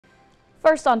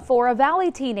First on 4, a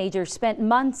Valley teenager spent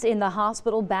months in the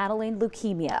hospital battling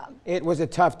leukemia. It was a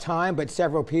tough time, but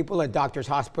several people at Doctors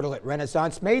Hospital at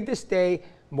Renaissance made the stay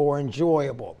more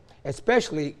enjoyable,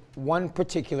 especially one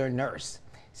particular nurse.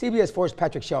 CBS 4's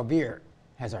Patrick Shalvier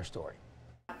has our story.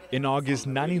 In August,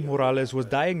 Nani Morales was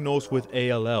diagnosed with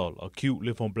ALL, acute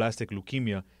lymphoblastic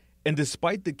leukemia, and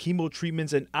despite the chemo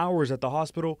treatments and hours at the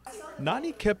hospital,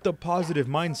 Nani kept a positive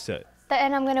mindset.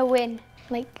 And I'm gonna win.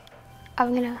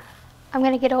 I'm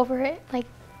gonna get over it.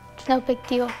 It's no big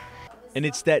deal. And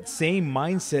it's that same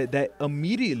mindset that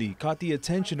immediately caught the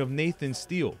attention of Nathan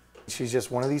Steele. She's just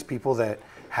one of these people that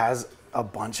has a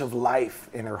bunch of life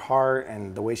in her heart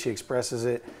and the way she expresses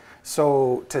it.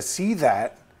 So to see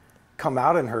that come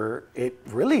out in her, it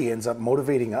really ends up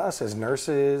motivating us as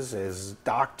nurses, as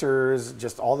doctors,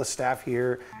 just all the staff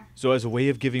here. So as a way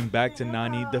of giving back to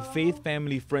Nani, the Faith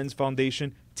Family Friends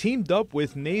Foundation teamed up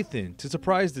with Nathan to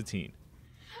surprise the teen.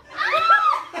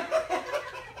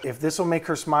 If this will make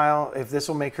her smile, if this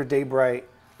will make her day bright,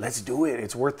 let's do it.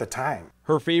 It's worth the time.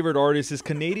 Her favorite artist is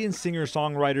Canadian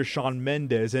singer-songwriter Shawn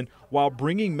Mendes, and while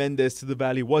bringing Mendes to the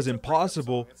Valley wasn't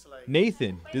possible,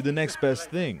 Nathan did the next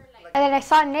best thing. And then I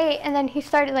saw Nate, and then he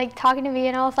started talking to me,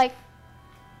 and I was like,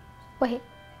 wait,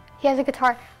 he has a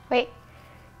guitar. Wait,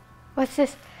 what's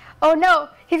this? Oh no,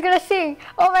 he's gonna sing.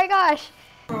 Oh my gosh.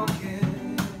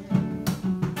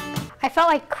 I felt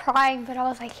like crying, but I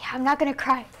was like, yeah, I'm not gonna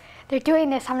cry. They're doing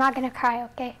this, I'm not gonna cry,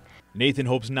 okay? Nathan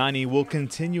hopes Nani will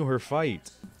continue her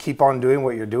fight. Keep on doing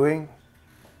what you're doing.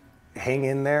 Hang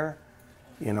in there,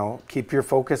 keep your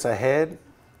focus ahead,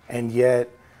 and yet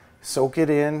soak it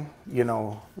in,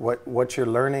 what you're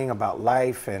learning about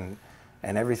life and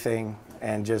everything,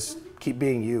 and just keep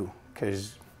being you,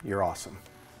 because you're awesome.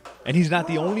 And he's not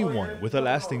the only one with a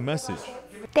lasting message.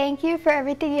 Thank you for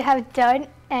everything you have done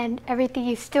and everything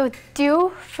you still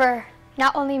do for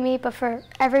not only me, but for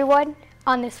everyone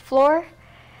on this floor.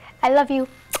 I love you.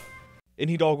 In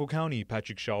Hidalgo County,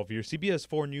 Patrick Shalvier, CBS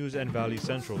 4 News and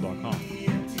ValleyCentral.com.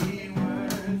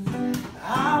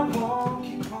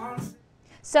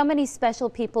 So many special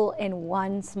people in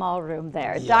one small room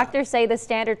there. Yeah. Doctors say the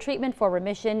standard treatment for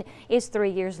remission is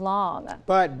 3 years long.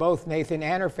 But both Nathan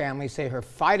and her family say her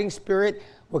fighting spirit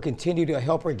will continue to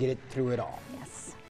help her get it through it all.